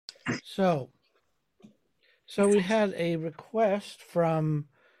So, so we had a request from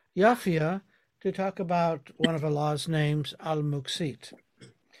Yafia to talk about one of Allah's names, Al-Muqsit.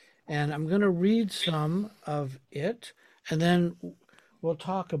 And I'm going to read some of it, and then we'll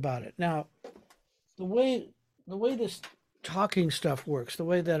talk about it. Now, the way the way this talking stuff works, the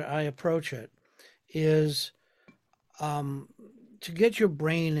way that I approach it, is um, to get your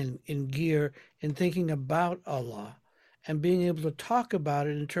brain in gear in thinking about Allah and being able to talk about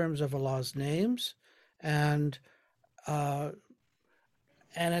it in terms of Allah's names and uh,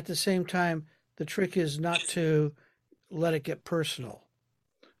 and at the same time, the trick is not to let it get personal,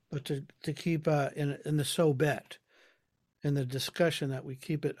 but to keep in the Sohbet, in the discussion, that we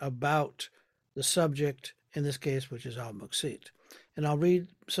keep it about the subject, in this case, which is Al Muqsit. And I'll read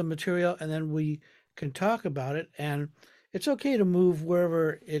some material and then we can talk about it. And it's okay to move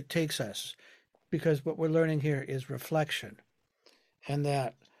wherever it takes us because what we're learning here is reflection, and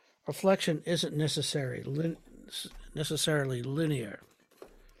that reflection isn't necessarily linear.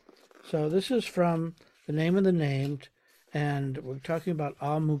 So this is from the name of the named, and we're talking about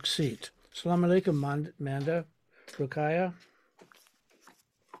Al Muqsit. Assalamu alaikum, Manda, Rukaya.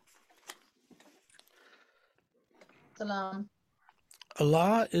 Salam.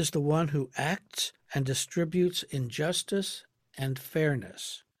 Allah is the one who acts and distributes in justice and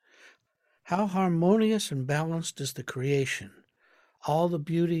fairness. How harmonious and balanced is the creation, all the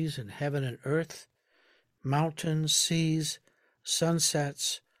beauties in heaven and earth, mountains, seas,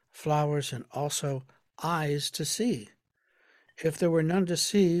 sunsets, flowers, and also eyes to see. If there were none to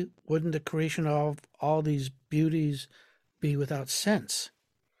see, wouldn't the creation of all these beauties be without sense?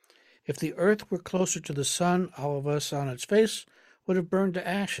 If the earth were closer to the sun, all of us on its face would have burned to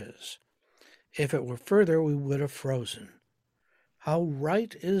ashes. If it were further, we would have frozen. How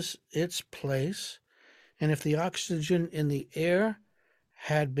right is its place, and if the oxygen in the air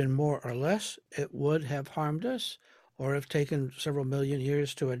had been more or less, it would have harmed us or have taken several million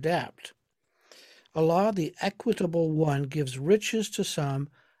years to adapt. Allah, the Equitable One, gives riches to some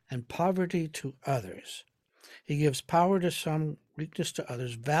and poverty to others. He gives power to some, weakness to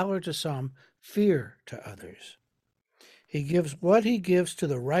others, valor to some, fear to others. He gives what he gives to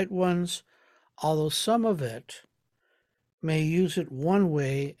the right ones, although some of it may use it one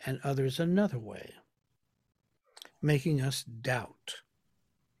way and others another way, making us doubt.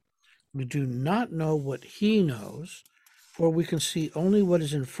 We do not know what he knows, for we can see only what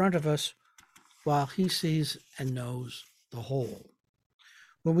is in front of us, while he sees and knows the whole.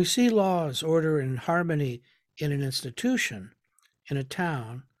 When we see laws, order, and harmony in an institution, in a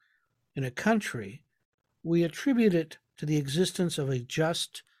town, in a country, we attribute it to the existence of a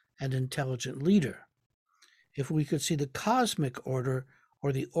just and intelligent leader. If we could see the cosmic order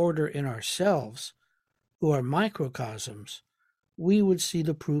or the order in ourselves, who are microcosms, we would see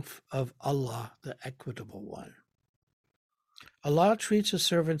the proof of Allah, the Equitable One. Allah treats his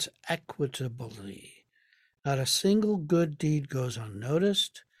servants equitably. Not a single good deed goes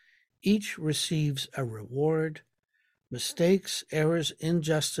unnoticed. Each receives a reward. Mistakes, errors,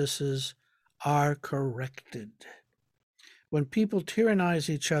 injustices are corrected. When people tyrannize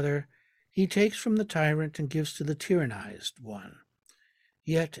each other, he takes from the tyrant and gives to the tyrannized one.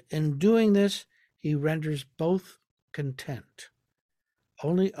 Yet in doing this, he renders both content.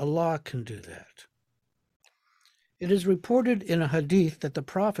 Only Allah can do that. It is reported in a hadith that the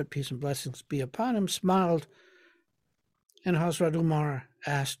Prophet, peace and blessings be upon him, smiled, and Hazrat Umar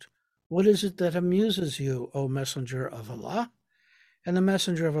asked, "What is it that amuses you, O Messenger of Allah?" And the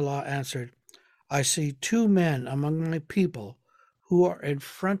Messenger of Allah answered, "I see two men among my people who are in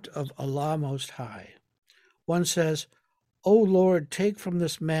front of Allah Most High. One says, 'O Lord, take from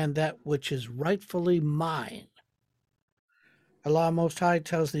this man that which is rightfully mine.' Allah Most High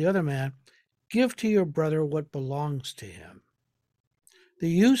tells the other man, 'Give to your brother what belongs to him.' The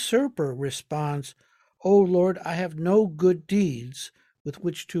usurper responds, 'O Lord, I have no good deeds with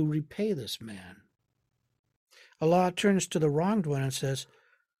which to repay this man.' Allah turns to the wronged one and says,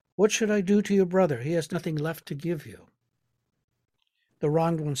 'What should I do to your brother? He has nothing left to give you.' The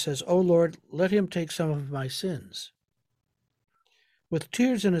wronged one says, 'O Lord, let him take some of my sins.' With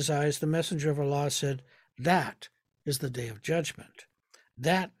tears in his eyes, the Messenger of Allah said, 'That is the day of judgment.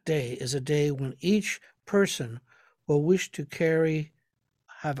 That day is a day when each person will wish to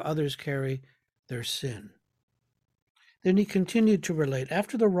have others carry their sin.' Then he continued to relate,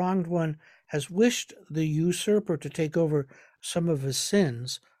 after the wronged one has wished the usurper to take over some of his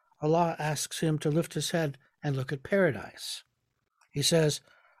sins, Allah asks him to lift his head and look at paradise. He says,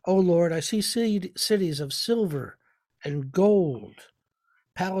 'O Lord, I see cities of silver and gold,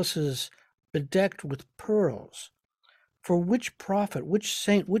 palaces bedecked with pearls. For which prophet, which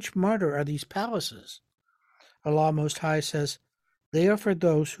saint, which martyr are these palaces? Allah Most High says, they are for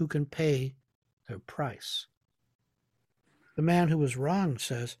those who can pay their price. The man who was wronged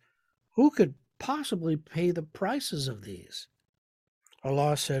says, who could possibly pay the prices of these?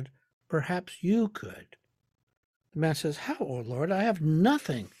 Allah said, perhaps you could. The man says, how, O Lord? I have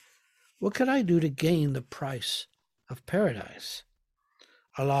nothing. What could I do to gain the price of paradise?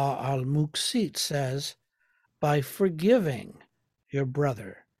 Allah al-Muqsit says, by forgiving your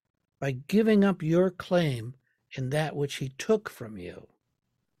brother, by giving up your claim in that which he took from you.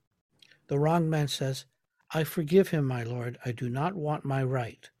 The wronged man says, I forgive him, my Lord. I do not want my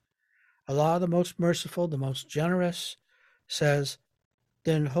right. Allah, the most merciful, the most generous, says,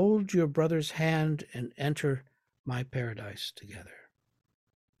 then hold your brother's hand and enter my paradise together.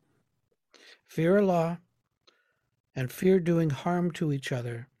 Fear Allah and fear doing harm to each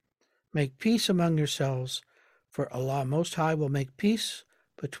other. Make peace among yourselves, for Allah Most High will make peace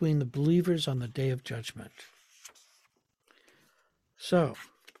between the believers on the day of judgment. So,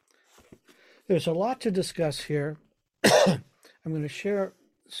 there's a lot to discuss here. I'm going to share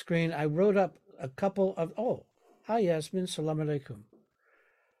the screen. I wrote up a couple of, hi Yasmin, salam alaikum.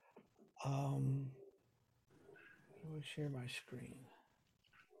 How do I share my screen?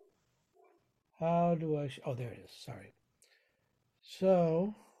 How do I, there it is, sorry.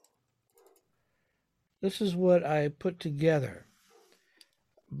 So, this is what I put together.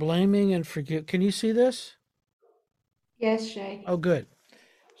 Blaming and forgive. Can you see this? Yes, Shay. Oh, good.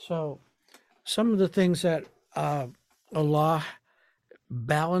 So, some of the things that Allah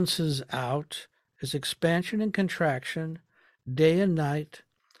balances out is expansion and contraction, day and night,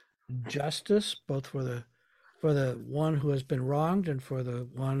 justice, both for the one who has been wronged and for the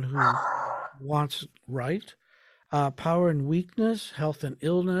one who wants right, power and weakness, health and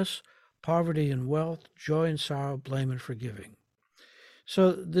illness, poverty and wealth, joy and sorrow, blame and forgiving.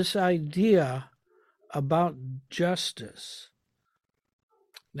 So this idea about justice.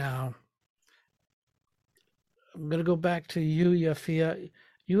 Now, I'm going to go back to you, Yafia.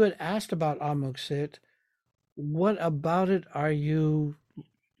 You had asked about Muqsit. What about it are you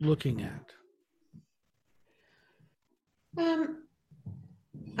looking at?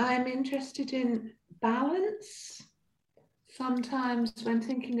 I'm interested in balance. Sometimes when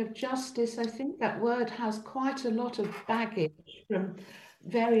thinking of justice, I think that word has quite a lot of baggage from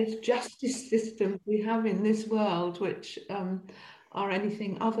various justice systems we have in this world, which are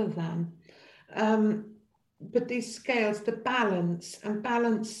anything other than. But these scales, the balance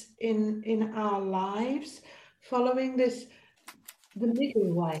in our lives, following this, the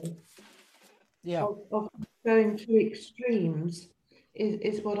middle way of going to extremes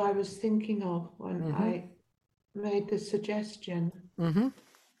is what I was thinking of when I made the suggestion.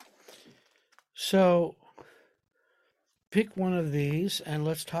 So pick one of these and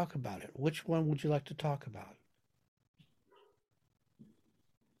let's talk about it. Which one would you like to talk about?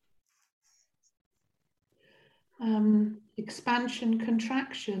 Expansion,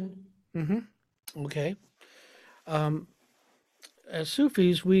 contraction. Okay. As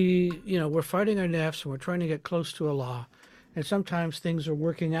Sufis, we're fighting our nafs and we're trying to get close to Allah. And sometimes things are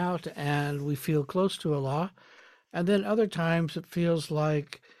working out and we feel close to Allah. And then other times it feels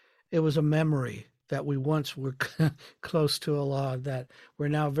like it was a memory that we once were close to Allah, that we're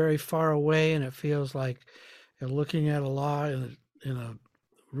now very far away, and it feels like you're looking at Allah in a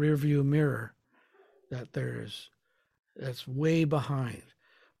rear view mirror that's way behind.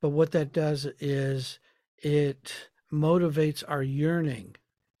 But what that does is it motivates our yearning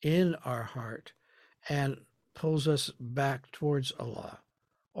in our heart and pulls us back towards Allah,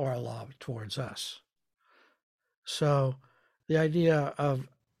 or Allah towards us. So the idea of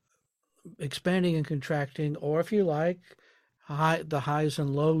expanding and contracting, or if you like, the highs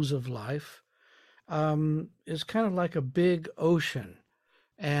and lows of life, is kind of like a big ocean.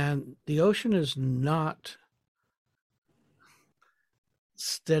 And the ocean is not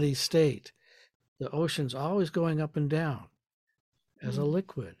steady state. The ocean's always going up and down as a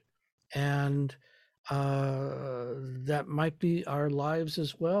liquid. And that might be our lives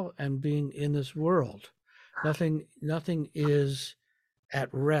as well, and being in this world. Nothing is at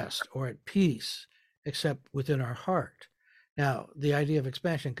rest or at peace except within our heart. Now, the idea of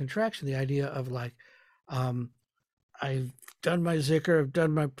expansion, contraction, the idea of like, I've done my zikr, I've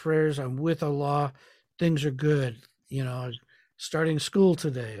done my prayers, I'm with Allah, things are good, starting school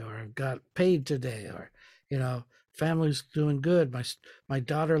today, or I've got paid today, or, family's doing good. My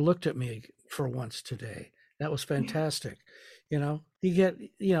daughter looked at me for once today. That was fantastic. You get,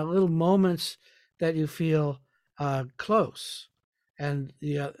 little moments that you feel close. And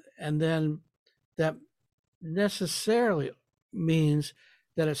then that necessarily means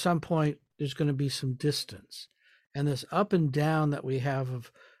that at some point there's going to be some distance. And this up and down that we have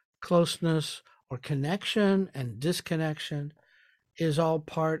of closeness or connection and disconnection is all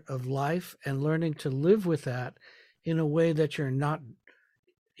part of life, and learning to live with that in a way that you're not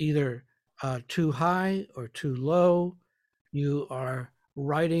either too high or too low. You are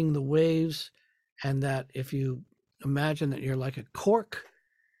riding the waves, and that if you imagine that you're like a cork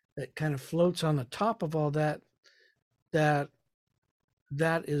that kind of floats on the top of all that, that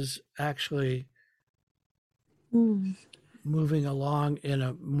that is actually moving along in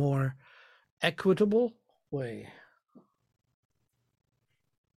a more equitable way.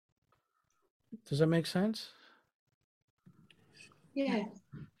 Does that make sense? Yeah.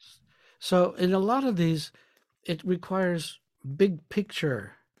 So in a lot of these, it requires big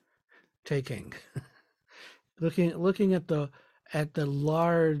picture taking, looking at the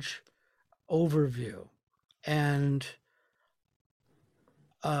large overview, and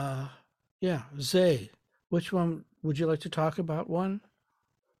yeah, Zay, which one would you like to talk about? One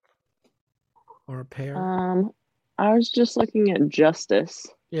or a pair? I was just looking at justice.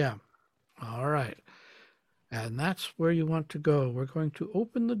 Yeah. All right. And that's where you want to go. We're going to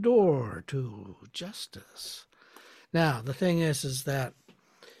open the door to justice. Now, the thing is that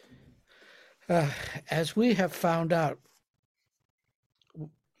as we have found out,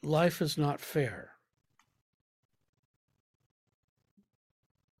 life is not fair.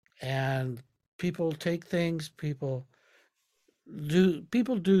 And people take things, people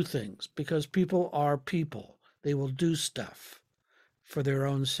do things because people are people. They will do stuff for their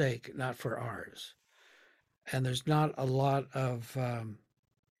own sake, not for ours. And there's not a lot of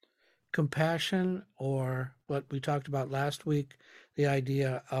compassion, or what we talked about last week, the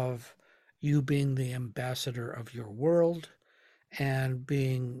idea of you being the ambassador of your world and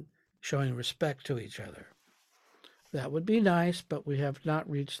showing respect to each other. That would be nice, but we have not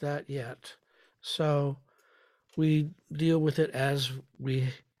reached that yet. So we deal with it as we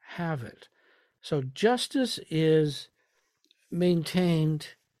have it. So justice is maintained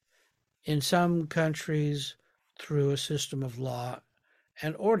in some countries through a system of law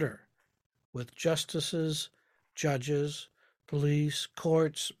and order, with justices, judges, police,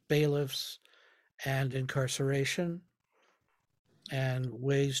 courts, bailiffs, and incarceration, and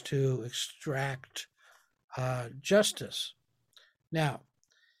ways to extract justice. Now,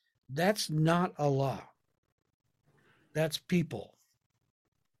 that's not a law. That's people.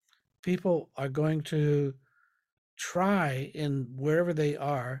 People are going to try, in wherever they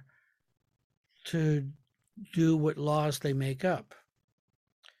are, to do what laws they make up.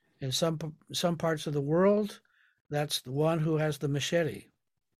 In some parts of the world, that's the one who has the machete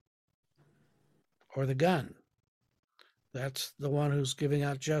or the gun. That's the one who's giving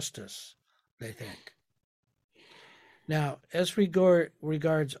out justice, they think. Now, as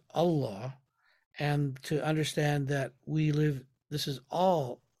regards Allah, and to understand that this is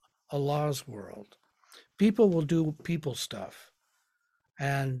all Allah's world. People will do people stuff,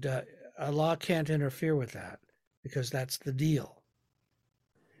 and Allah can't interfere with that, because that's the deal.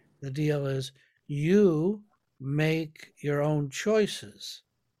 The deal is you make your own choices.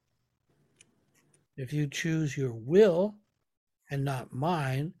 If you choose your will and not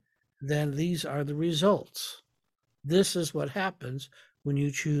mine, then these are the results. This is what happens when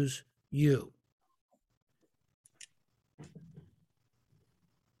you choose you.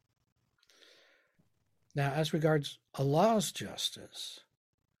 Now, as regards Allah's justice,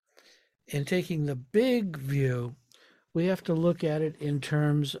 in taking the big view, we have to look at it in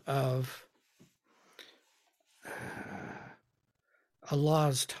terms of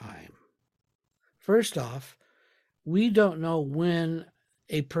Allah's time. First off, we don't know when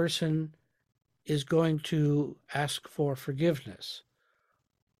a person is going to ask for forgiveness.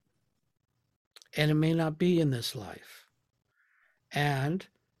 And it may not be in this life. And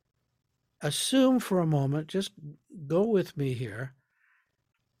assume for a moment, just go with me here,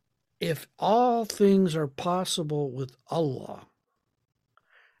 if all things are possible with Allah,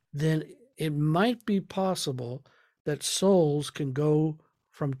 then it might be possible that souls can go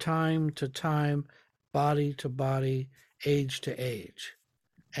from time to time, body to body, age to age,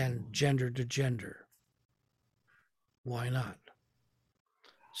 and gender to gender. Why not?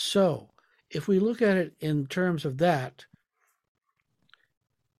 So, if we look at it in terms of that,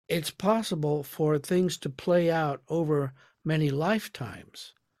 it's possible for things to play out over many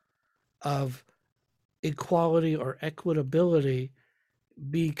lifetimes of equality or equitability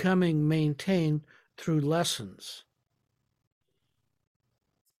becoming maintained through lessons,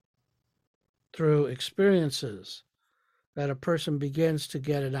 through experiences, that a person begins to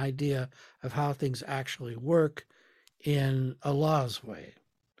get an idea of how things actually work in Allah's way.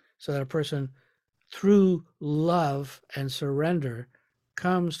 So that a person, through love and surrender,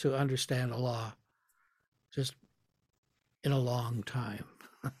 comes to understand Allah just in a long time,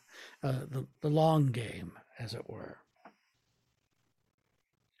 the long game, as it were.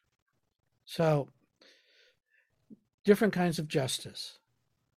 So, different kinds of justice.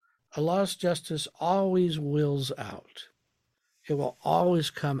 Allah's justice always wills out. It will always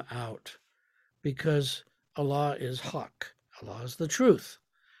come out because Allah is Haq. Allah is the truth.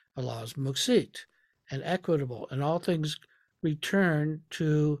 Allah is Muqsit and equitable, and all things return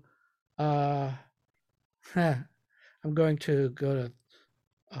to. I'm going to go to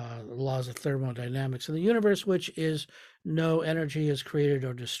the laws of thermodynamics in the universe, which is no energy is created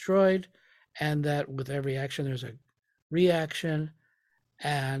or destroyed, and that with every action there's a reaction,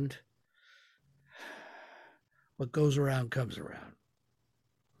 and what goes around comes around.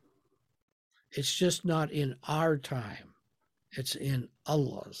 It's just not in our time. It's in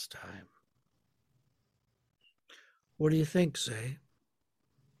Allah's time. What do you think, Zay?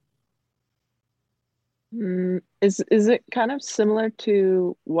 Is it kind of similar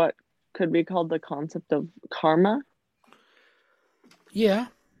to what could be called the concept of karma? Yeah,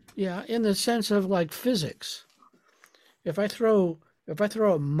 in the sense of like physics. If I throw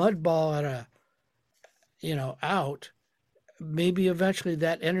a mud ball at out, maybe eventually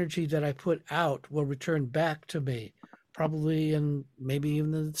that energy that I put out will return back to me, probably in maybe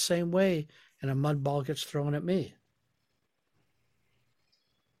even in the same way, and a mud ball gets thrown at me.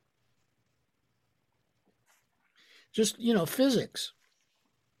 Just, physics.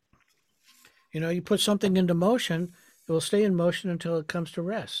 You put something into motion, it will stay in motion until it comes to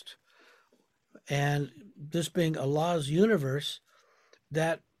rest. And this being Allah's universe,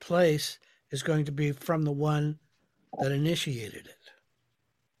 that place is going to be from the one that initiated it.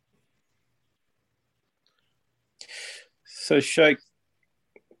 So, Sheikh,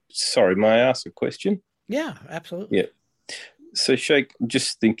 sorry, may I ask a question? Yeah, absolutely. Yeah. So, Sheikh,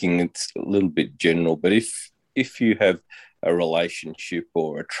 just thinking it's a little bit general, but if you have a relationship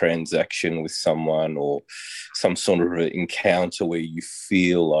or a transaction with someone or some sort of encounter where you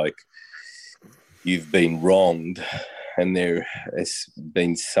feel like you've been wronged and there has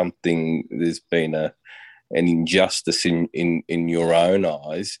been something, there's been an injustice in your own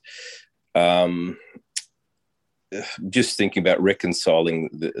eyes, just thinking about reconciling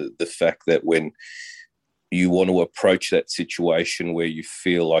the fact that when you want to approach that situation where you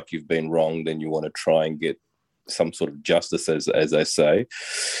feel like you've been wronged and you want to try and get some sort of justice, as I say,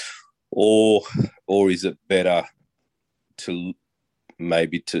 or is it better to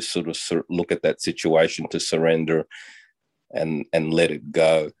maybe to sort of look at that situation, to surrender and let it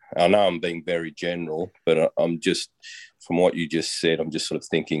go? I know I'm being very general, but I'm just, from what you just said, I'm just sort of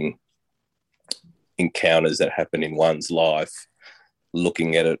thinking encounters that happen in one's life,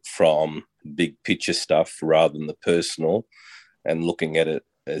 looking at it from big picture stuff rather than the personal, and looking at it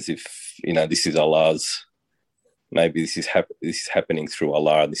as if, this is Allah's, maybe this is happening through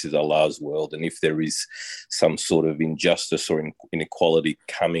Allah, and this is Allah's world. And if there is some sort of injustice or inequality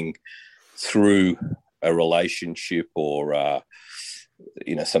coming through a relationship or,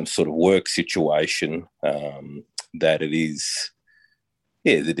 some sort of work situation, that it is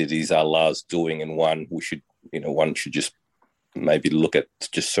Allah's doing, and one should just maybe look at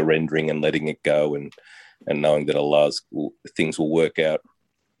just surrendering and letting it go, and knowing that Allah's things will work out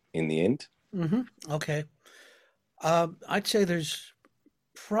in the end. Mm-hmm. Okay. I'd say there's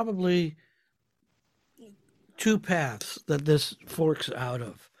probably two paths that this forks out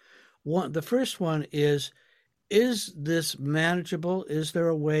of. The first one is this manageable? Is there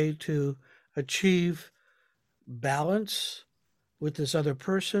a way to achieve balance with this other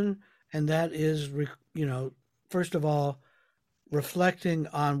person? And that is, first of all, reflecting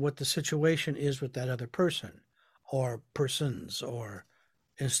on what the situation is with that other person or persons or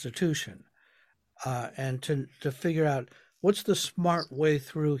institution. And to figure out what's the smart way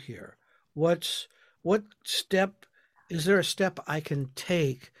through here. What step, is there a step I can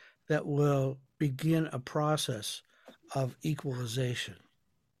take that will begin a process of equalization?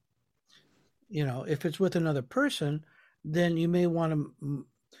 If it's with another person, then you may want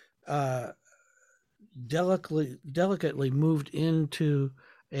to delicately moved into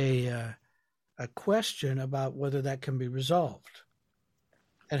a question about whether that can be resolved.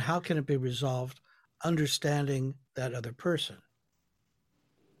 And how can it be resolved? Understanding that other person.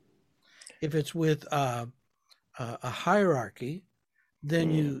 If it's with a hierarchy,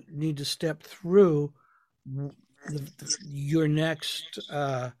 then you need to step through your next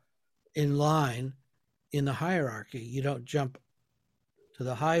in line in the hierarchy. You don't jump to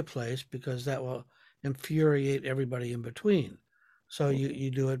the high place because that will infuriate everybody in between. So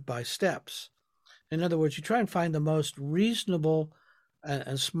you do it by steps. In other words, you try and find the most reasonable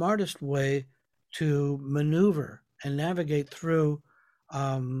and smartest way to maneuver and navigate through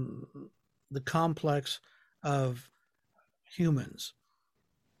the complex of humans.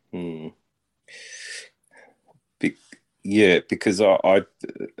 Yeah, because I,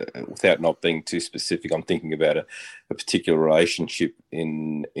 without not being too specific, I'm thinking about a particular relationship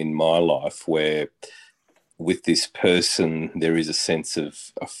in my life where, with this person, there is a sense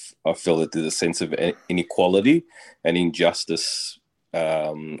of, I feel that there's a sense of inequality and injustice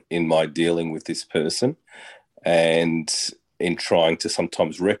in my dealing with this person, and in trying to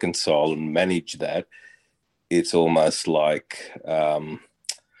sometimes reconcile and manage that, it's almost like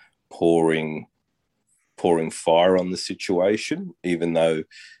pouring fire on the situation, even though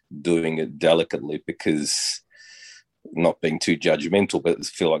doing it delicately, because not being too judgmental, but I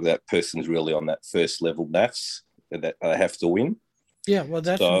feel like that person's really on that first level NAFs that I have to win. Yeah, well,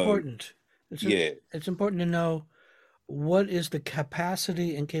 that's important. It's important to know what is the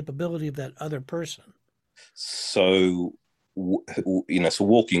capacity and capability of that other person. So, so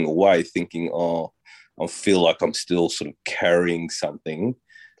walking away thinking, I feel like I'm still sort of carrying something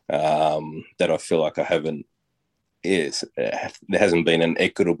that I feel like I haven't, there hasn't been an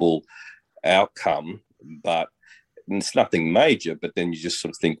equitable outcome, but it's nothing major. But then you just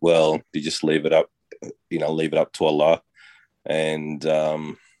sort of think, well, you just leave it up to Allah. And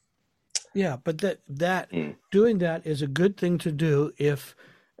yeah, but doing that is a good thing to do if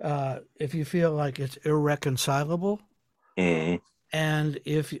you feel like it's irreconcilable, and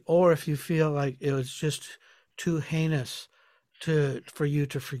if you feel like it was just too heinous for you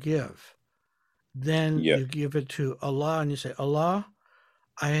to forgive, then you give it to Allah and you say, Allah,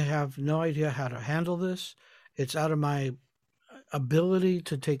 I have no idea how to handle this. It's out of my ability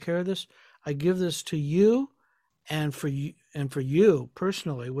to take care of this. I give this to you, and for you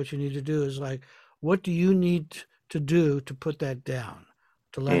personally, what you need to do is like, what do you need to do to put that down,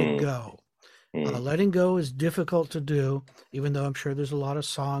 to let it go? Letting go is difficult to do, even though I'm sure there's a lot of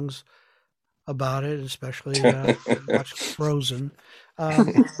songs about it, especially watch Frozen.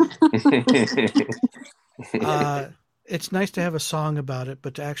 It's nice to have a song about it,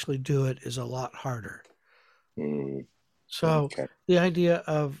 but to actually do it is a lot harder. So the idea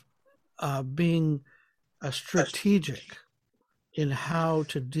of being strategic in how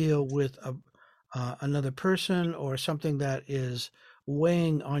to deal with another person or something that is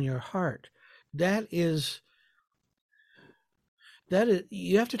weighing on your heart, that is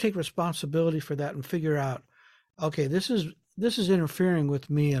you have to take responsibility for that and figure out, okay, this is interfering with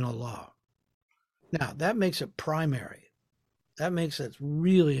me and Allah. Now that makes it primary. That makes it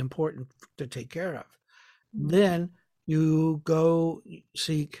really important to take care of. Then you go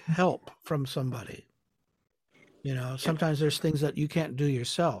seek help from somebody. Sometimes there's things that you can't do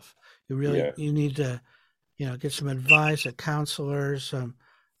yourself. You need to, get some advice, a counselor, some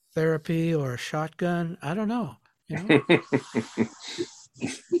therapy, or a shotgun. I don't know.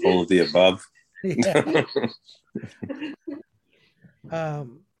 All of the above. Yeah.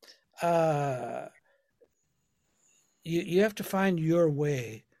 You have to find your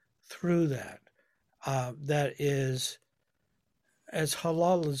way through that. That is as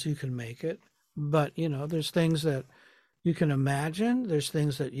halal as you can make it. But, there's things that you can imagine. There's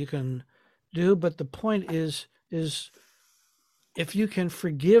things that you can do. But the point is if you can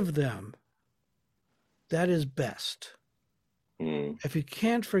forgive them, that is best. If you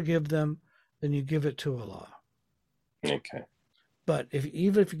can't forgive them, then you give it to Allah. Okay. But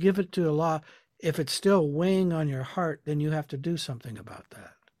even if you give it to Allah, if it's still weighing on your heart, then you have to do something about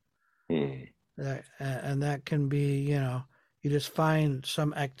that. And that can be, you just find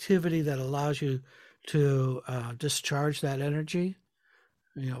some activity that allows you to discharge that energy,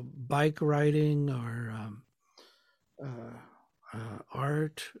 bike riding or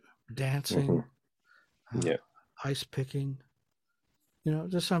art, dancing, ice picking,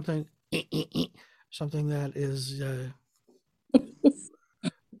 just something that is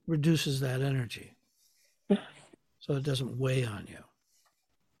reduces that energy so it doesn't weigh on you.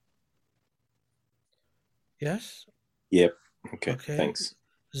 Yes? Yep. Okay. Thanks.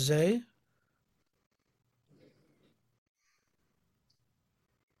 Zay?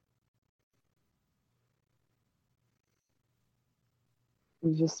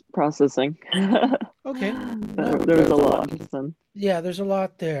 I'm just processing. Okay. There's a lot. Yeah, there's a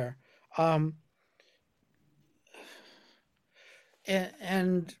lot there.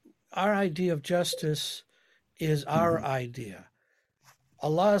 And our idea of justice is our idea.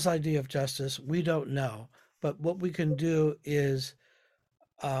 Allah's idea of justice, we don't know. But what we can do is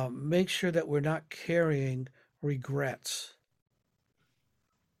make sure that we're not carrying regrets.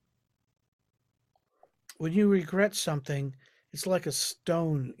 When you regret something, it's like a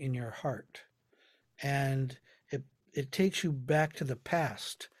stone in your heart, and it takes you back to the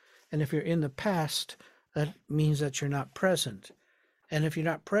past. And if you're in the past, that means that you're not present. And if you're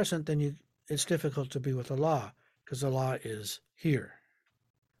not present, then it's difficult to be with Allah, because Allah is here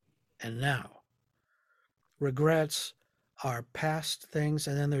and now. Regrets are past things,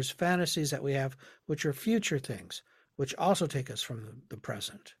 and then there's fantasies that we have, which are future things, which also take us from the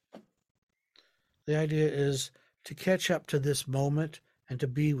present. The idea is to catch up to this moment and to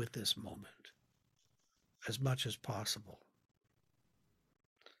be with this moment as much as possible.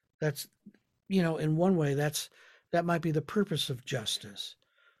 That's, in one way, that might be the purpose of justice,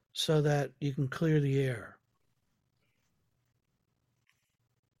 so that you can clear the air.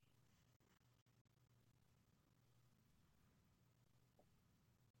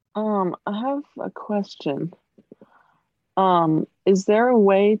 I have a question. Is there a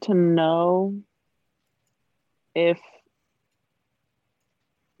way to know if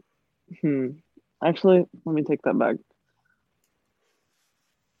actually, let me take that back.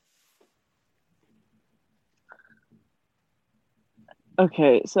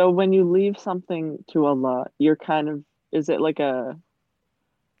 Okay, so when you leave something to Allah, you're is it like a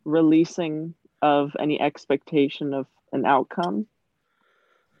releasing of any expectation of an outcome?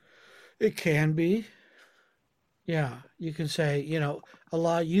 It can be. Yeah, you can say,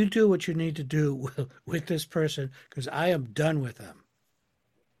 Allah, you do what you need to do with this person, because I am done with them.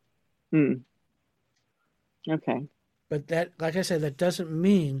 Okay. But that, like I said, that doesn't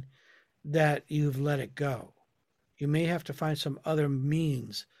mean that you've let it go. You may have to find some other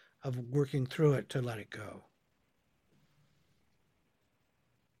means of working through it to let it go.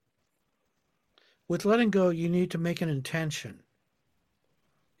 With letting go, you need to make an intention.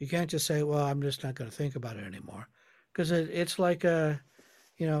 You can't just say, well, I'm just not going to think about it anymore. Because it's like,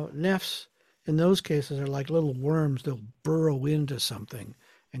 nefs in those cases are like little worms. They'll burrow into something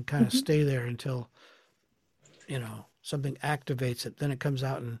and kind of stay there until, something activates it. Then it comes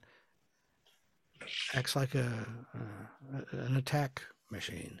out and acts like an attack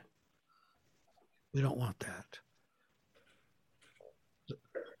machine. We don't want that.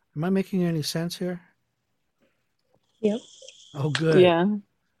 Am I making any sense here? Yep. Oh, good. Yeah.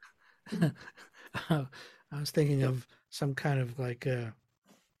 I was thinking of some kind of like a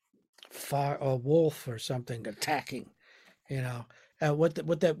wolf or something attacking.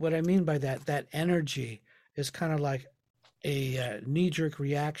 What I mean by that energy is kind of like a knee-jerk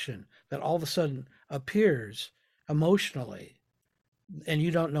reaction that all of a sudden appears emotionally, and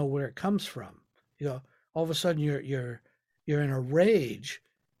you don't know where it comes from. All of a sudden you're in a rage,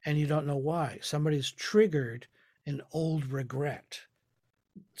 and you don't know why. Somebody's triggered an old regret,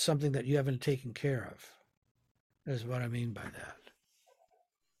 something that you haven't taken care of. Is what I mean by that.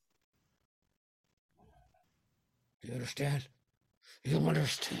 You understand? You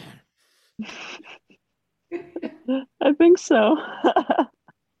understand. I think so.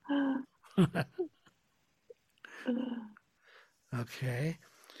 Okay.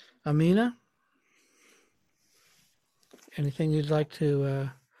 Amina, anything you'd like to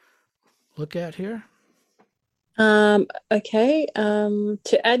look at here? Okay.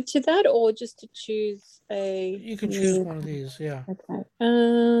 To add to that, or just to choose a You can choose one of these, yeah. Okay.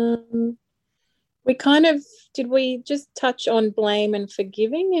 Did we just touch on blame and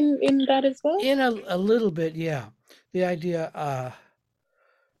forgiving in that as well? In a little bit, yeah. The idea,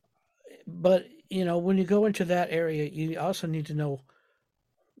 but when you go into that area, you also need to know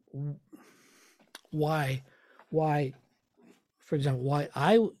why, for example, why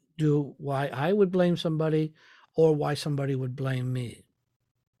I would blame somebody, or why somebody would blame me.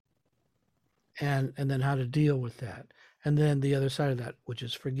 And then how to deal with that. And then the other side of that, which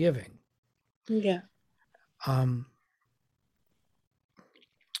is forgiving. Yeah.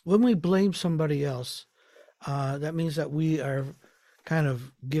 When we blame somebody else, that means that we are kind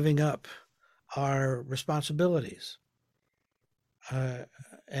of giving up our responsibilities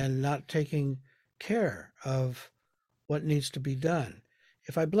and not taking care of what needs to be done.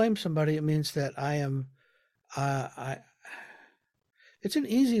 If I blame somebody, it means that I am, it's an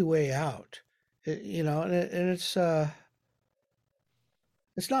easy way out, and it's not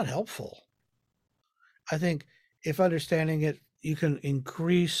helpful. I think if understanding it, you can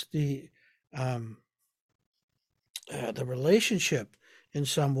increase the relationship in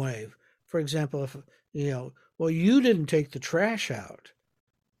some way. For example, if well, you didn't take the trash out,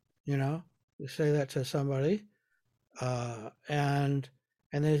 you say that to somebody, and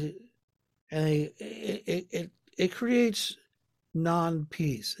and it creates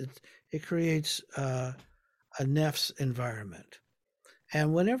non-peace. It creates a nefs environment.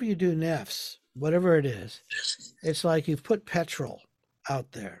 And whenever you do nefs, whatever it is, it's like you've put petrol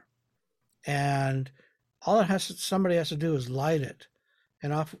out there, and all somebody has to do is light it,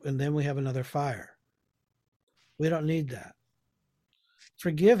 and then we have another fire. We don't need that.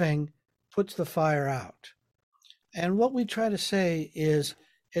 Forgiving puts the fire out. And what we try to say is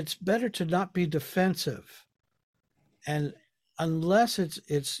it's better to not be defensive. And unless it's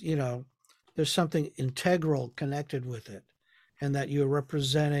there's something integral connected with it, and that you're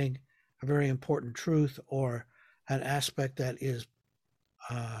representing a very important truth or an aspect that is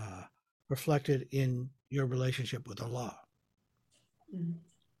reflected in your relationship with Allah. Mm.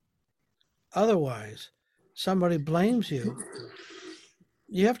 Otherwise, somebody blames you.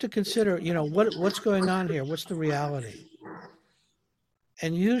 You have to consider, what's going on here? What's the reality?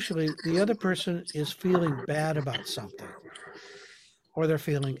 And usually the other person is feeling bad about something, or they're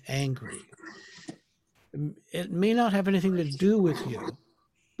feeling angry. It may not have anything to do with you,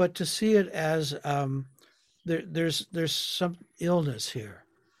 but to see it as there's some illness here.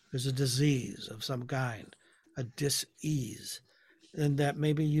 There's a disease of some kind, a dis-ease, and that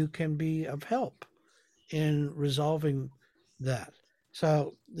maybe you can be of help in resolving that.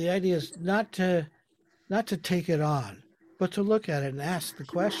 So the idea is not to take it on, but to look at it and ask the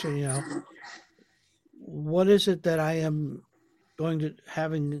question, what is it that I am going to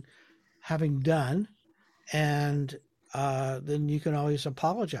having done? And then you can always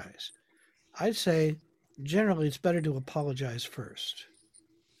apologize. I'd say generally it's better to apologize first.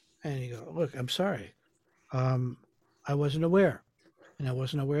 And you go, look, I'm sorry. I wasn't aware. And I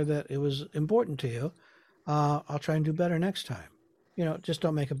wasn't aware that it was important to you. I'll try and do better next time. Just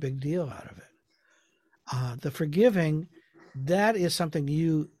don't make a big deal out of it. The forgiving, that is something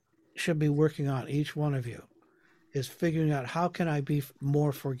you should be working on, each one of you, is figuring out how can I be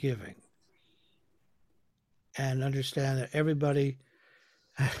more forgiving, and understand that everybody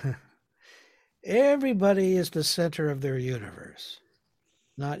is the center of their universe,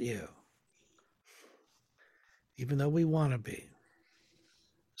 not you, even though we want to be.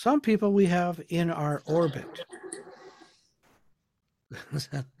 Some people we have in our orbit,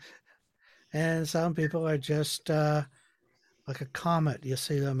 and some people are just like a comet. You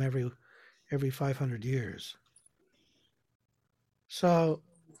see them every 500 years. So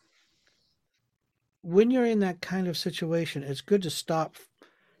when you're in that kind of situation, it's good to stop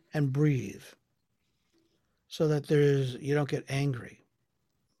and breathe, so that you don't get angry,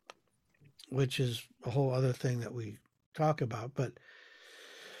 which is a whole other thing that we talk about. But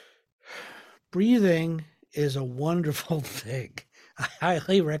breathing is a wonderful thing. I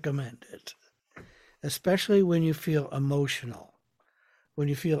highly recommend it, especially when you feel emotional. When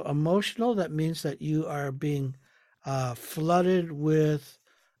you feel emotional, that means that you are being flooded with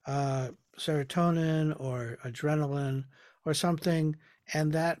serotonin or adrenaline or something,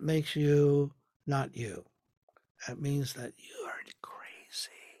 and that makes you not you. That means that you are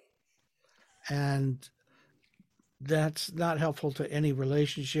crazy. And that's not helpful to any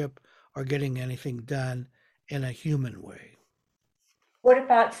relationship or getting anything done in a human way. What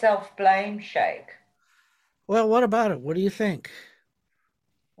about self-blame, Sheikh? Well, what about it? What do you think?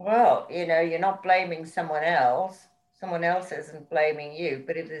 Well, you're not blaming someone else. Someone else isn't blaming you.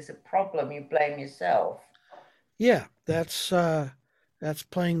 But if there's a problem, you blame yourself. Yeah, that's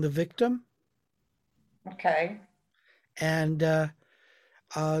playing the victim. Okay. And that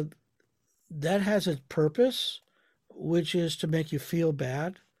has its purpose, which is to make you feel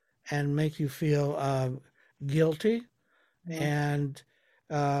bad and make you feel guilty. Mm-hmm. And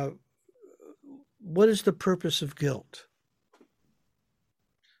what is the purpose of guilt?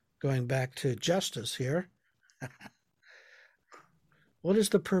 Going back to justice here. What is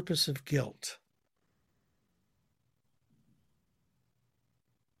the purpose of guilt?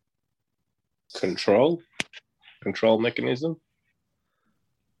 Control mechanism.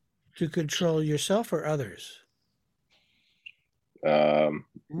 To control yourself or others?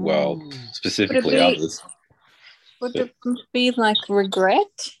 Well, specifically others. Would it be like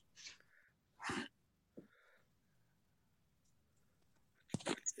regret?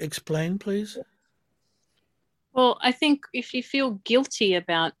 Explain, please. Well, I think if you feel guilty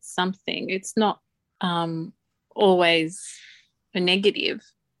about something, it's not always a negative.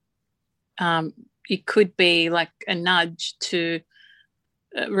 It could be like a nudge to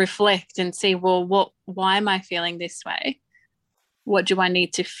reflect and see, well, why am I feeling this way? What do I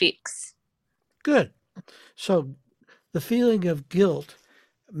need to fix? Good. So the feeling of guilt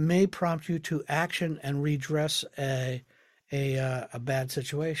may prompt you to action and redress a a bad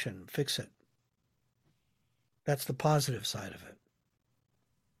situation. Fix it. That's the positive side of it.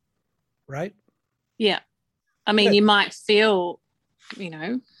 Right? Yeah. I mean, Good. you might feel,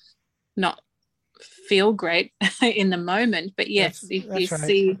 not feel great in the moment, but yes, if you That's right.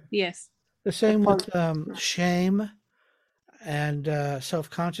 see, yes. The same with shame and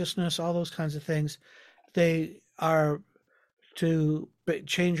self-consciousness, all those kinds of things. They are to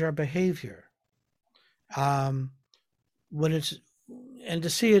change our behavior. When it's, and to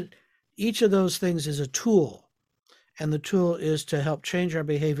see it, each of those things is a tool, and the tool is to help change our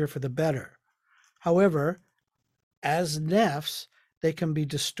behavior for the better. However, as nefs, they can be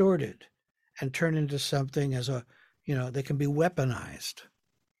distorted and turn into something as a, they can be weaponized.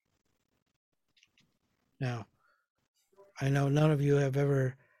 Now, I know none of you have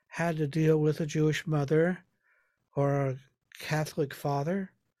ever had to deal with a Jewish mother or a Catholic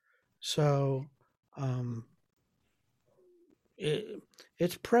father, so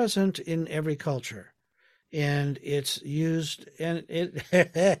it's present in every culture, and it's used, and it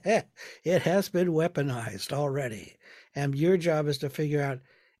it has been weaponized already. And your job is to figure out,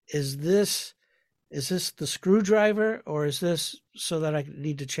 is this the screwdriver, or is this so that I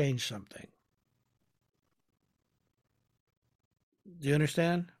need to change something? Do you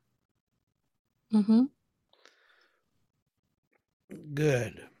understand? Mm-hmm.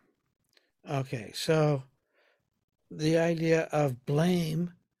 Good. Okay, so the idea of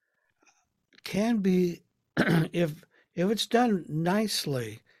blame can be, if it's done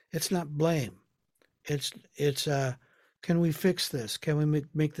nicely, it's not blame. It's can we fix this? Can we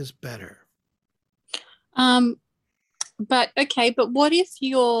make this better? But what if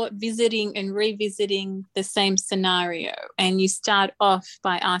you're visiting and revisiting the same scenario, and you start off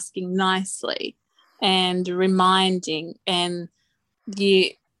by asking nicely and reminding, and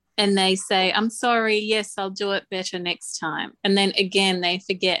they say, I'm sorry, yes, I'll do it better next time. And then again, they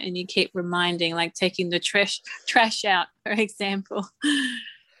forget, and you keep reminding, like taking the trash out, for example.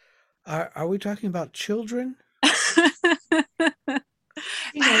 Are we talking about children?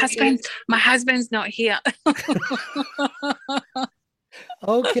 My husband's not here.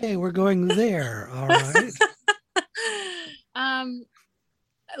 Okay, we're going there. All right.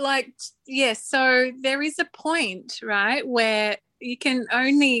 So there is a point, right, where you can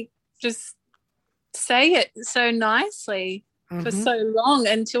only just say it so nicely for so long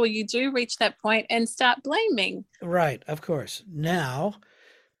until you do reach that point and start blaming. Right, of course. Now,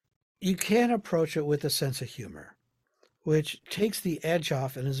 you can approach it with a sense of humor, which takes the edge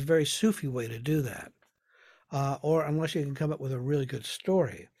off, and is a very Sufi way to do that. Or unless you can come up with a really good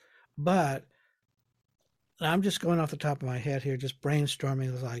story. But I'm just going off the top of my head here, just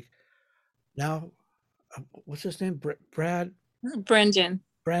brainstorming. It's like, now, what's his name? Brendan.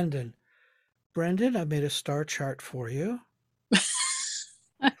 Brendan, I made a star chart for you.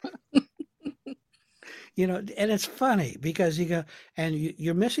 And it's funny because you go, and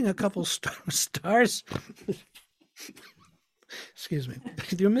you're missing a couple stars. Excuse me.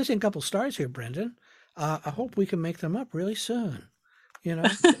 You're missing a couple stars here, Brendan. I hope we can make them up really soon.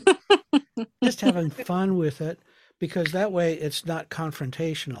 Just having fun with it, because that way it's not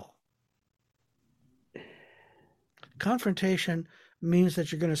confrontational. Confrontation means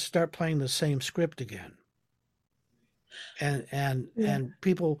that you're going to start playing the same script again. And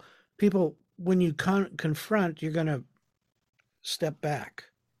people, when you confront, you're going to step back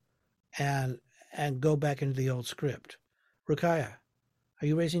and go back into the old script. Rukiah, are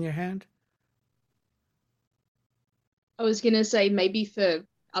you raising your hand? I was going to say maybe for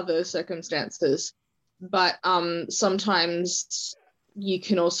other circumstances, but sometimes you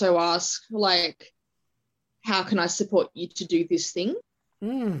can also ask, like, how can I support you to do this thing?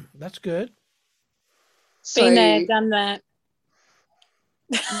 That's good. So, been there, done that.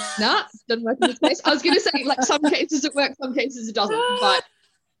 Nah, doesn't work in this case. I was going to say, like, some cases it works, some cases it doesn't. But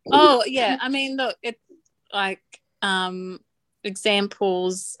I mean, look, it's like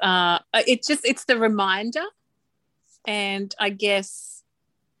examples. It's the reminder, and I guess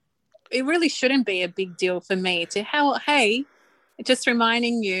it really shouldn't be a big deal for me to just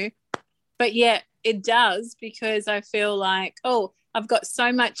reminding you, but yeah, it does, because I feel like, I've got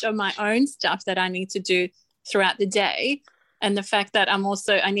so much of my own stuff that I need to do throughout the day. And the fact that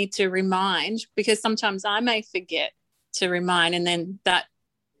I need to remind, because sometimes I may forget to remind, and then that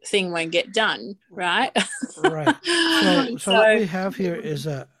thing won't get done, right? Right. So what we have here is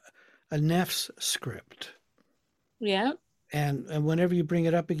a nefs script. Yeah. And whenever you bring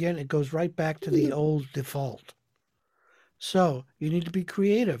it up again, it goes right back to the old default. So you need to be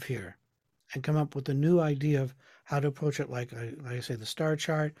creative here and come up with a new idea of how to approach it, like I say, the star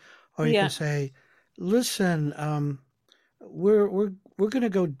chart. Or you can say, listen, we're going to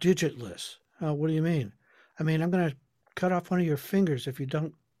go digitless. What do you mean? I mean, I'm going to cut off one of your fingers if you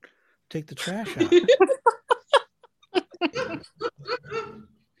don't take the trash out.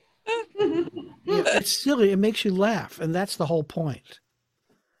 It's silly. It makes you laugh, and that's the whole point.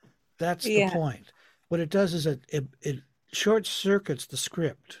 That's the point. What it does is it short circuits the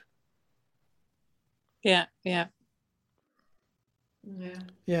script. Yeah.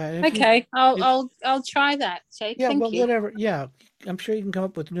 Okay, I'll try that. Shay. Yeah, Thank well, you. whatever. Yeah, I'm sure you can come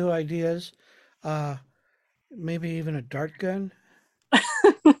up with new ideas. Maybe even a dart gun.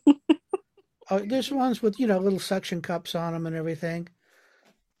 Oh, there's ones with little suction cups on them and everything.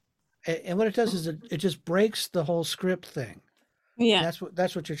 And what it does is it just breaks the whole script thing. Yeah. And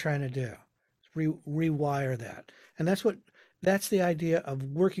that's what you're trying to do. Rewire that. And that's the idea of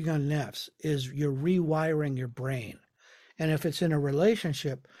working on nefs is you're rewiring your brain. And if it's in a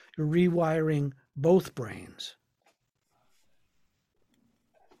relationship, you're rewiring both brains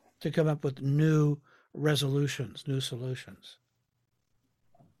to come up with new resolutions, new solutions.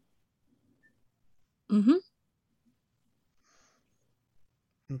 Mm-hmm.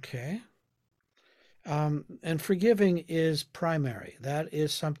 Okay. And forgiving is primary. That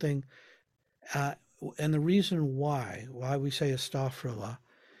is something, and the reason why we say astaghfirullah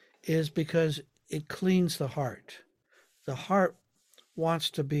is because it cleans the heart. The heart wants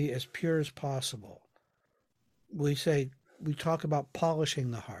to be as pure as possible. We talk about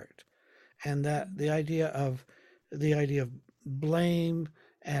polishing the heart, and that the idea of blame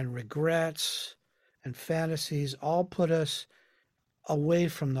and regrets and fantasies all put us away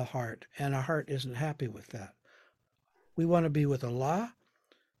from the heart, and our heart isn't happy with that. We want to be with Allah,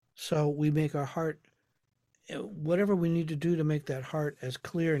 so we make our heart, whatever we need to do to make that heart as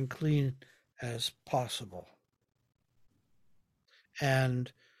clear and clean as possible.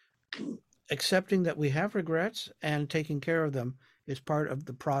 And accepting that we have regrets and taking care of them is part of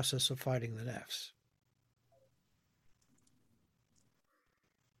the process of fighting the nafs.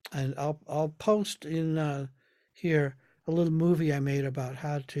 And I'll post in here a little movie I made about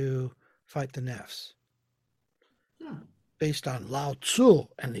how to fight the nafs, based on Lao Tzu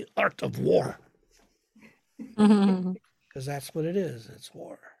and the art of war. Because that's what it is. It's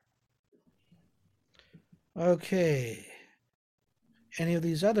war. Okay. Any of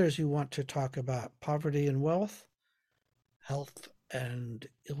these others you want to talk about? Poverty and wealth, health and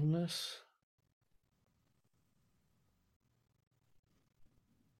illness.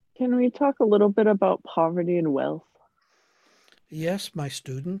 Can we talk a little bit about poverty and wealth? Yes, my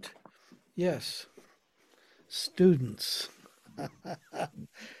student. Yes. Students.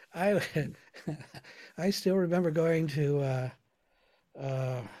 I still remember going to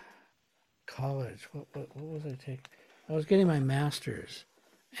college. What was I taking? I was getting my master's,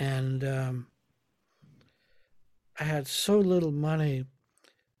 and I had so little money.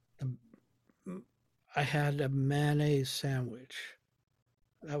 I had a mayonnaise sandwich.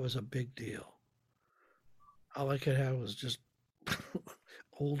 That was a big deal. All I could have was just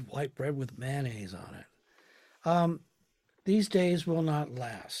old white bread with mayonnaise on it. These days will not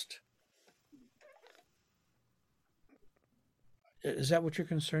last. Is that what you're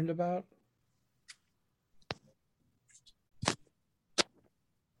concerned about?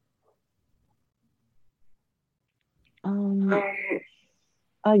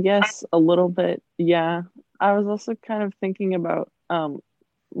 I guess a little bit, yeah. I was also kind of thinking about,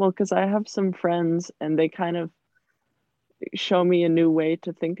 well, because I have some friends and they kind of show me a new way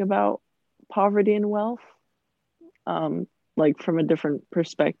to think about poverty and wealth, like from a different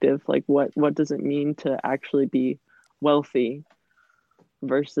perspective, like what does it mean to actually be wealthy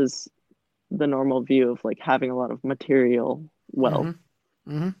versus the normal view of like having a lot of material wealth.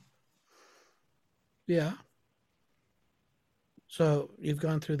 Mm-hmm. Mm-hmm. Yeah. So you've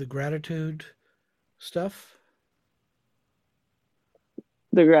gone through the gratitude stuff?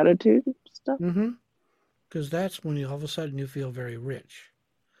 The gratitude stuff? Mm-hmm. Because that's when all of a sudden you feel very rich.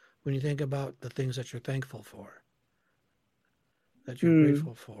 When you think about the things that you're thankful for, that you're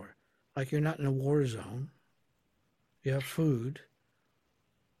grateful for. Like you're not in a war zone. You have food.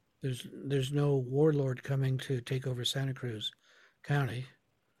 There's no warlord coming to take over Santa Cruz County.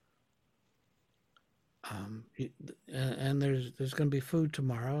 And there's going to be food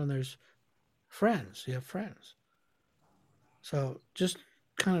tomorrow, and there's friends. You have friends. So just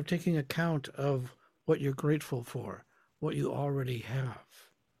kind of taking account of what you're grateful for, what you already have.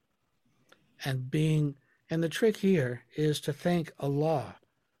 And the trick here is to thank Allah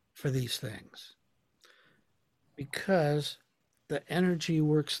for these things. Because the energy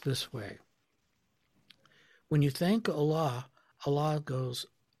works this way. When you thank Allah, Allah goes,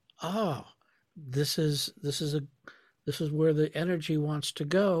 this is This is where the energy wants to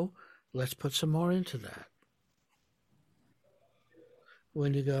go. Let's put some more into that.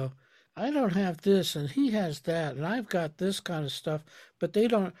 When you go, I don't have this and he has that and I've got this kind of stuff, but they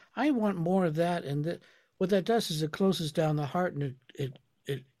don't, I want more of that. And what that does is it closes down the heart and it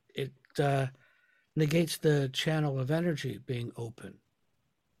negates the channel of energy being open.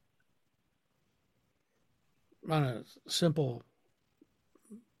 On a simple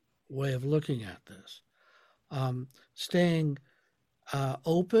way of looking at this, staying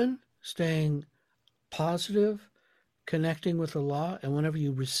open, staying positive, connecting with Allah, and whenever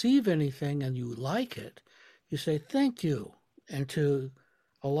you receive anything and you like it, you say thank you, and to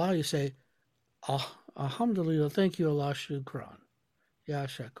Allah you say Alhamdulillah, thank you Allah, shukran, ya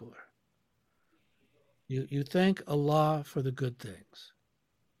shakur. You thank Allah for the good things.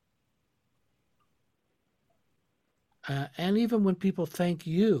 And even when people thank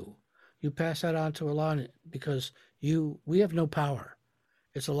you, you pass that on to Allah, because we have no power.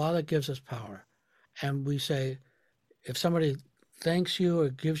 It's Allah that gives us power. And we say, if somebody thanks you or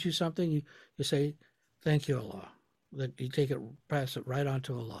gives you something, you say, thank you, Allah. That you pass it right on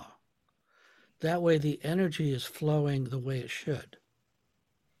to Allah. That way the energy is flowing the way it should.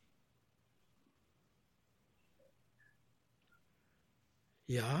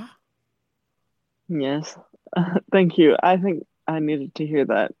 Yeah? Yes. Thank you. I think I needed to hear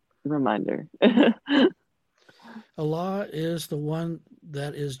that reminder. Allah is the one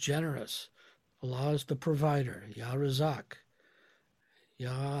that is generous. Allah is the provider. Ya Razak.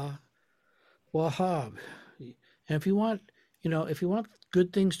 Ya Wahhab. And if you want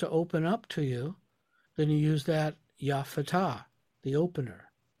good things to open up to you, then you use that Ya Fatah, the opener.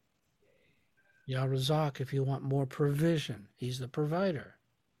 Ya Razak, if you want more provision, he's the provider.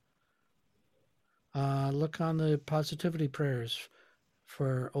 Look on the positivity prayers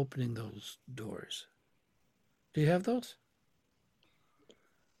for opening those doors. Do you have those?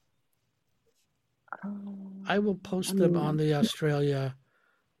 I will post them on the Australia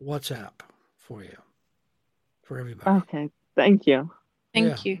WhatsApp for you, for everybody. Okay, thank you.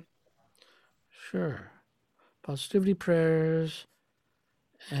 Thank you. Sure. Positivity prayers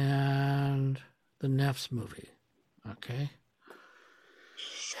and the Nefs movie. Okay.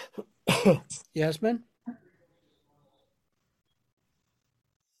 Yasmin?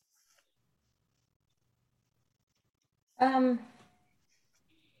 I'm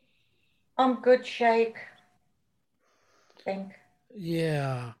good, Sheikh. I think.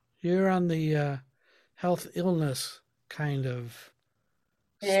 Yeah. You're on the health illness kind of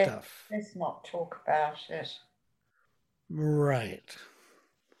stuff. Let's not talk about it. Right.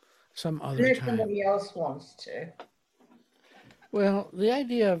 Some other time. Somebody else wants to. Well, the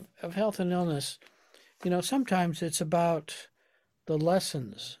idea of health and illness, sometimes it's about the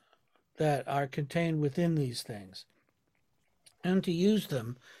lessons that are contained within these things, and to use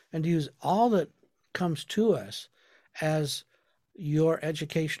them and to use all that comes to us as your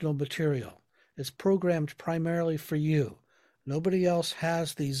educational material. It's programmed primarily for you. Nobody else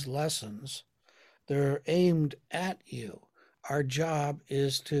has these lessons. They're aimed at you. Our job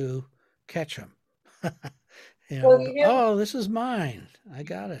is to catch them. Oh, this is mine. I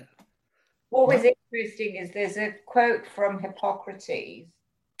got it. What was interesting is there's a quote from Hippocrates,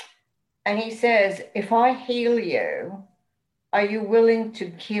 and he says, if I heal you, are you willing to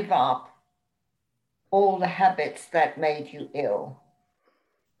give up all the habits that made you ill?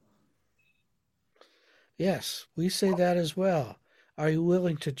 Yes, we say that as well. Are you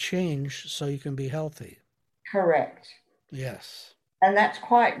willing to change so you can be healthy? Correct. Yes. And that's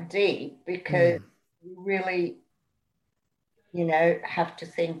quite deep, because you really, have to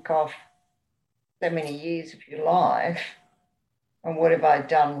think of so many years of your life and what have I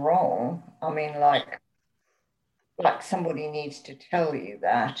done wrong? I mean, like somebody needs to tell you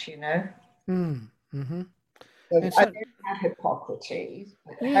that, Mm-hmm. So I don't have Hippocrates.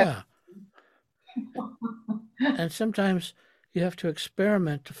 Yeah. And sometimes you have to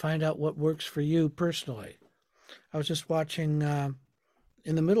experiment to find out what works for you personally. I was just watching,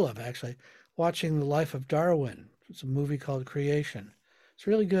 in the middle of watching The Life of Darwin. It's a movie called Creation. It's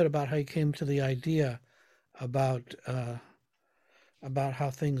really good about how he came to the idea about how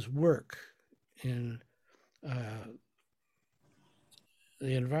things work in the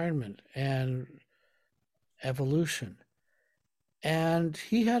environment and evolution. And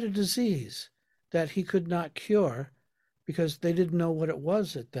he had a disease that he could not cure because they didn't know what it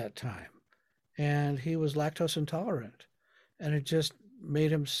was at that time. And he was lactose intolerant, and it just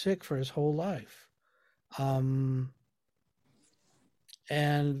made him sick for his whole life. And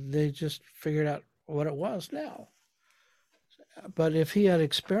they just figured out what it was now. But if he had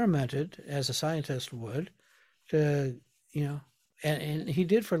experimented, as a scientist would, to, and he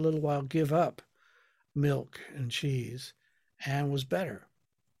did for a little while give up milk and cheese and was better,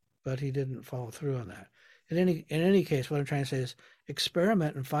 but he didn't follow through on that. In any case, what I'm trying to say is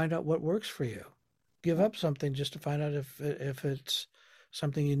experiment and find out what works for you. Give up something just to find out if it's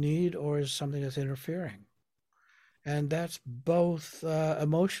something you need or is something that's interfering. And that's both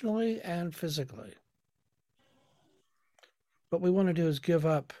emotionally and physically. What we want to do is give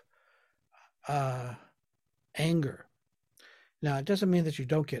up anger. Now, it doesn't mean that you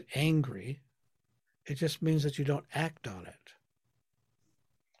don't get angry. It just means that you don't act on it.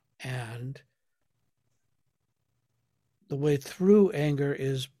 And the way through anger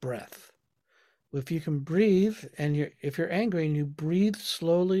is breath. If you can breathe, and if you're angry and you breathe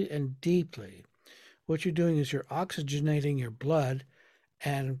slowly and deeply, what you're doing is you're oxygenating your blood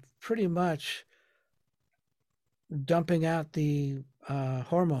and pretty much dumping out the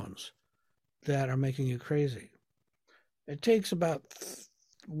hormones that are making you crazy. It takes about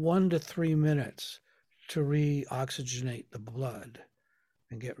 1 to 3 minutes to re-oxygenate the blood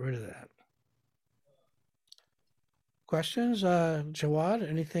and get rid of that. Questions? Jawad,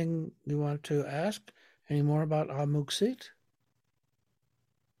 anything you want to ask? Any more about Muqsit?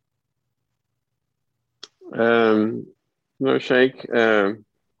 No, Sheikh.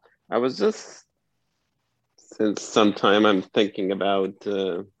 I was just, since some time, I'm thinking about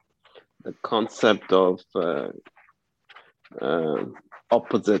the concept of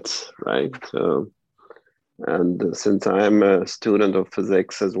opposites, right? And since I'm a student of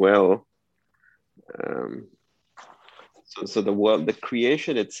physics as well, so the world, the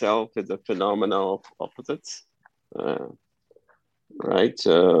creation itself is a phenomenon of opposites, right?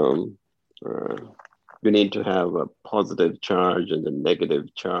 You need to have a positive charge and a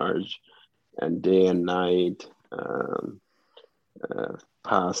negative charge, and day and night,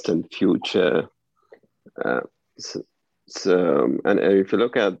 past and future. And if you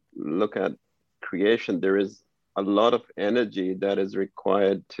look at creation, there is a lot of energy that is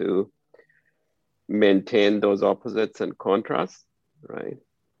required to maintain those opposites and contrasts, right?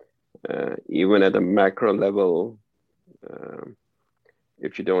 Even at a macro level,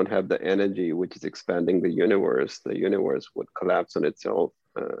 if you don't have the energy which is expanding the universe would collapse on itself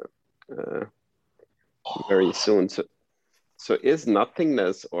very soon. So is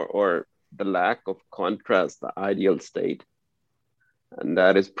nothingness or the lack of contrast the ideal state? And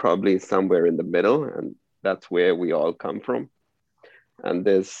that is probably somewhere in the middle, and that's where we all come from. And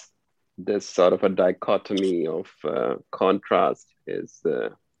this sort of a dichotomy of contrast is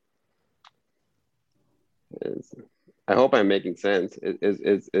I hope I'm making sense.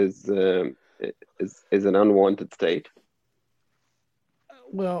 Is an unwanted state.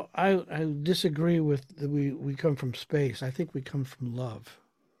 Well, I disagree with we come from space. I think we come from love.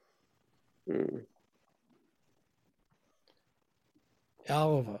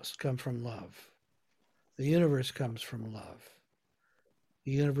 All of us come from love. The universe comes from love.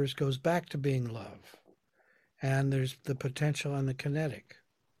 The universe goes back to being love. And there's the potential and the kinetic.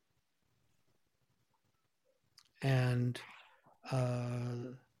 And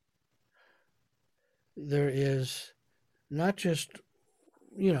there is not just,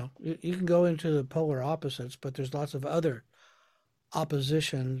 you can go into the polar opposites, but there's lots of other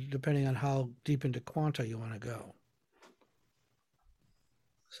opposition depending on how deep into quanta you want to go.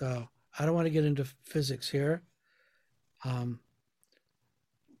 So I don't want to get into physics here.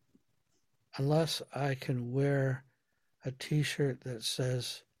 Unless I can wear a t-shirt that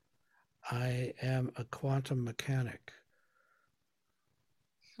says I am a quantum mechanic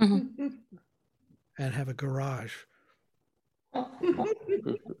and have a garage.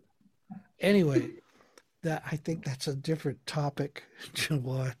 Anyway, I think that's a different topic,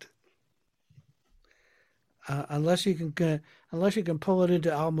 Jawad. Unless you can pull it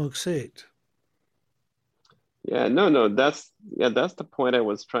into Al-Muqsit. Yeah, no, that's the point I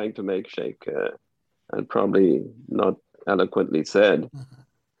was trying to make, Sheikh, and probably not eloquently said.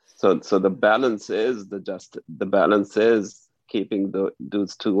 So the balance is keeping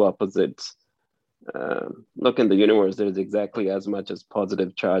those two opposites. Look, in the universe, there's exactly as much as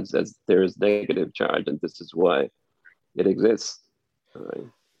positive charge as there is negative charge, and this is why it exists. All right.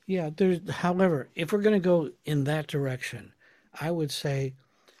 Yeah, however, if we're going to go in that direction, I would say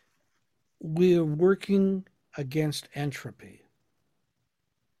we're working against entropy,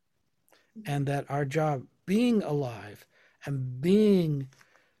 and that our job, being alive and being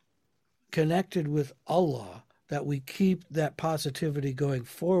connected with Allah, that we keep that positivity going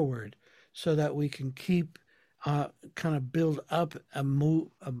forward so that we can keep kind of build up a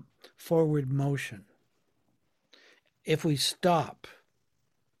forward motion. If we stop,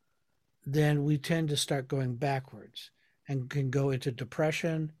 then we tend to start going backwards and can go into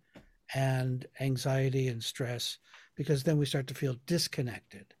depression and anxiety and stress, because then we start to feel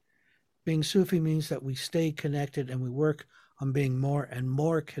disconnected. Being Sufi means that we stay connected and we work on being more and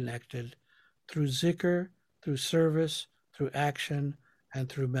more connected through zikr, through service, through action, and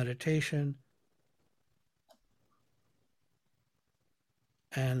through meditation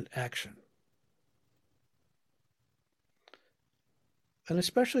and action. And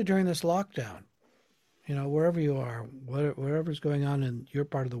especially during this lockdown, wherever you are, whatever's going on in your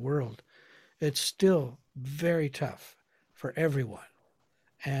part of the world, it's still very tough for everyone.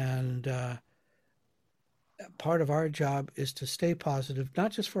 And part of our job is to stay positive,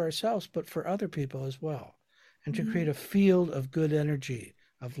 not just for ourselves, but for other people as well, and to create a field of good energy,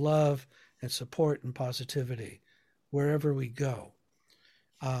 of love and support and positivity wherever we go.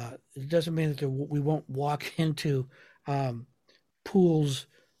 It doesn't mean that we won't walk into pools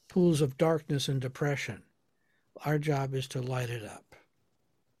of darkness and depression. Our job is to light it up,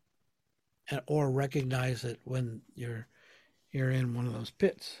 or recognize it when you're in one of those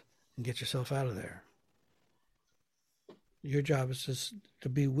pits and get yourself out of there. Your job is just to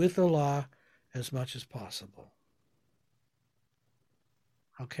be with Allah as much as possible.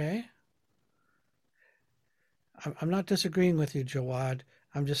 Okay? I'm not disagreeing with you, Jawad.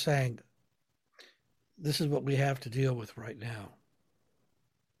 I'm just saying this is what we have to deal with right now.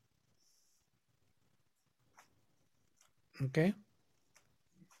 Okay?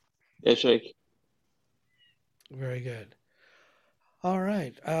 Yeah, Sheikh. Very good. All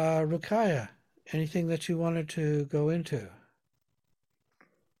right. Ruqayya, anything that you wanted to go into?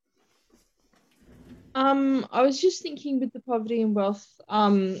 I was just thinking with the poverty and wealth,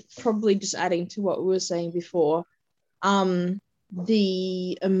 probably just adding to what we were saying before,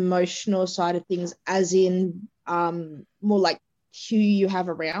 the emotional side of things, as in more like who you have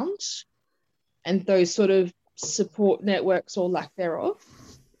around and those sort of support networks or lack thereof.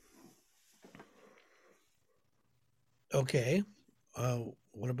 Okay.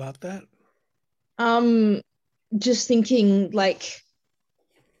 What about that? Just thinking, like,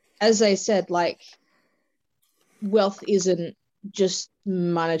 as I said, like, wealth isn't just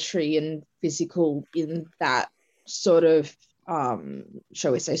monetary and physical in that sort of,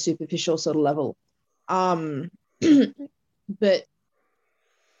 shall we say, superficial sort of level. But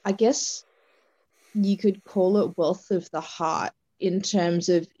I guess you could call it wealth of the heart, in terms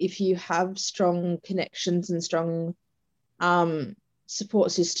of if you have strong connections and strong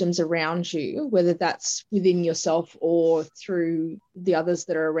support systems around you, whether that's within yourself or through the others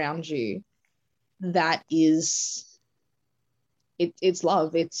that are around you, that is, it's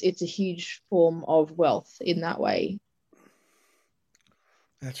love. It's a huge form of wealth in that way.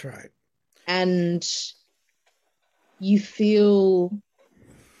 That's right. And you feel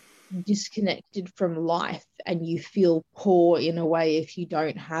disconnected from life and you feel poor in a way if you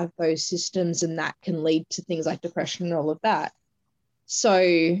don't have those systems, and that can lead to things like depression and all of that.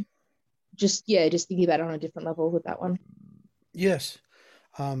 So just thinking about it on a different level with that one. Yes.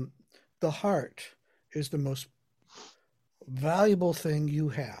 The heart is the most valuable thing you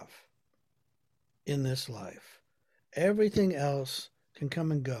have in this life. Everything else can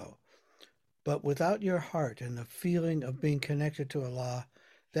come and go. But without your heart and the feeling of being connected to Allah,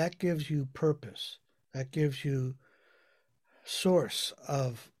 that gives you purpose. That gives you source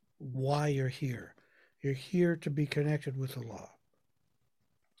of why you're here. You're here to be connected with Allah.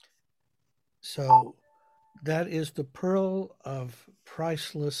 So that is the pearl of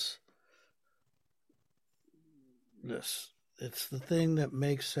pricelessness. It's the thing that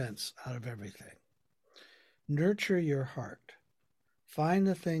makes sense out of everything. Nurture your heart. Find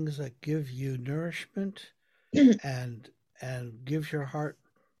the things that give you nourishment and give your heart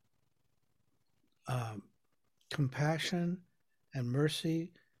compassion and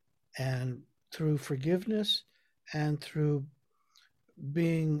mercy, and through forgiveness and through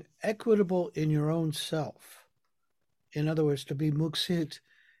being equitable in your own self. In other words, to be Muqsit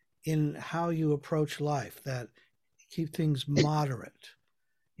in how you approach life, that keep things moderate.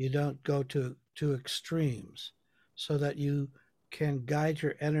 You don't go to extremes, so that you can guide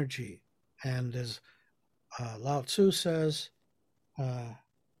your energy. And as Lao Tzu says,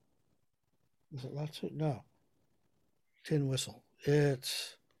 is it Lao Tzu? No. Tin Whistle.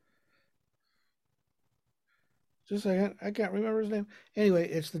 It's just I can't remember his name. Anyway,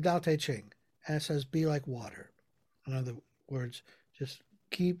 it's the Tao Te Ching, and it says, "Be like water." In other words, just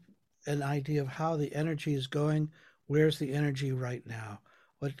keep an idea of how the energy is going. Where's the energy right now?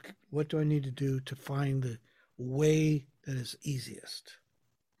 What do I need to do to find the way that is easiest,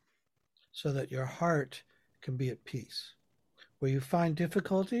 so that your heart can be at peace? Where you find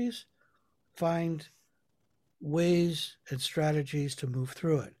difficulties, find ways and strategies to move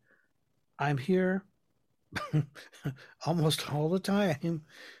through it. I'm here almost all the time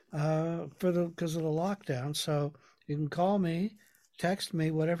because of the lockdown. So you can call me, text me,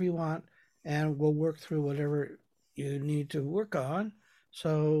 whatever you want, and we'll work through whatever you need to work on.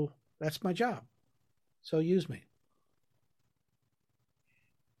 So that's my job. So use me.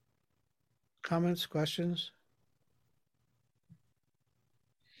 Comments, questions?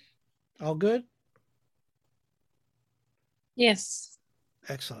 All good? Yes.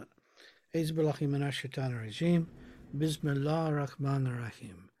 Excellent. Eizbillahi minash shaitanir rajim. Bismillah ar-Rahman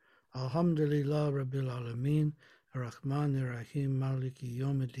ar-Rahim. Alhamdulillah Rabbil Alameen. Ar-Rahman ar-Rahim. Maliki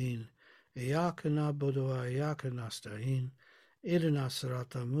Yawmiddin. Iyaka na'budu wa iyaka nasta'in. Ihdina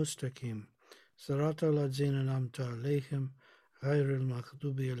sirata mustaqim. Sirata ladzina an'amta alayhim. Ghayril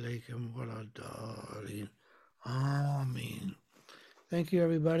maghdubi alayhim waladdallin. Ameen. Thank you,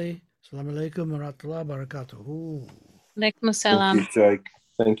 everybody. Assalamu alaikum wa rahmatullahi wa barakatuhu. Alaikum salam. Thank you, Sheikh.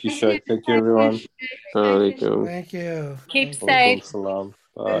 Thank you, Sheikh. Thank you, everyone. Alaikum. Thank you. Keep Thank you. safe. Salam.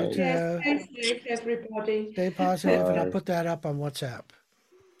 You Bye. too. Yes, stay safe, everybody. Stay positive, and I'll Bye. put that up on WhatsApp.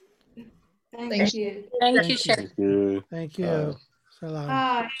 Thank you. Thank you, Thank Sheikh. Thank you. Thank you. Bye. Salam.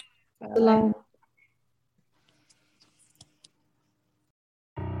 Bye. Bye. Salam.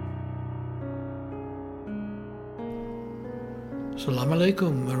 Assalamu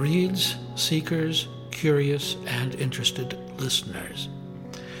alaikum, Marids, seekers, curious, and interested listeners.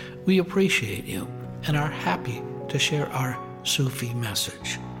 We appreciate you and are happy to share our Sufi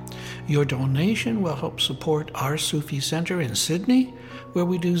message. Your donation will help support our Sufi Center in Sydney, where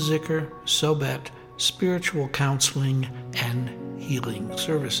we do zikr, sohbet, spiritual counseling, and healing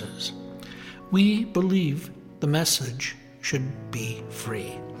services. We believe the message should be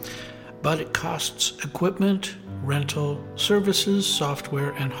free, but it costs equipment, rental, services,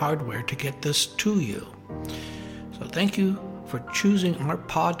 software, and hardware to get this to you. So thank you for choosing our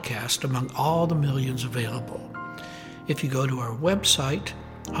podcast among all the millions available. If you go to our website,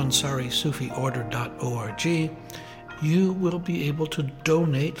 AnsariSufiOrder.org, you will be able to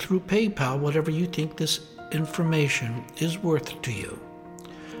donate through PayPal whatever you think this information is worth to you.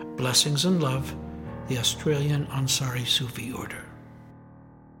 Blessings and love, the Australian Ansari Sufi Order.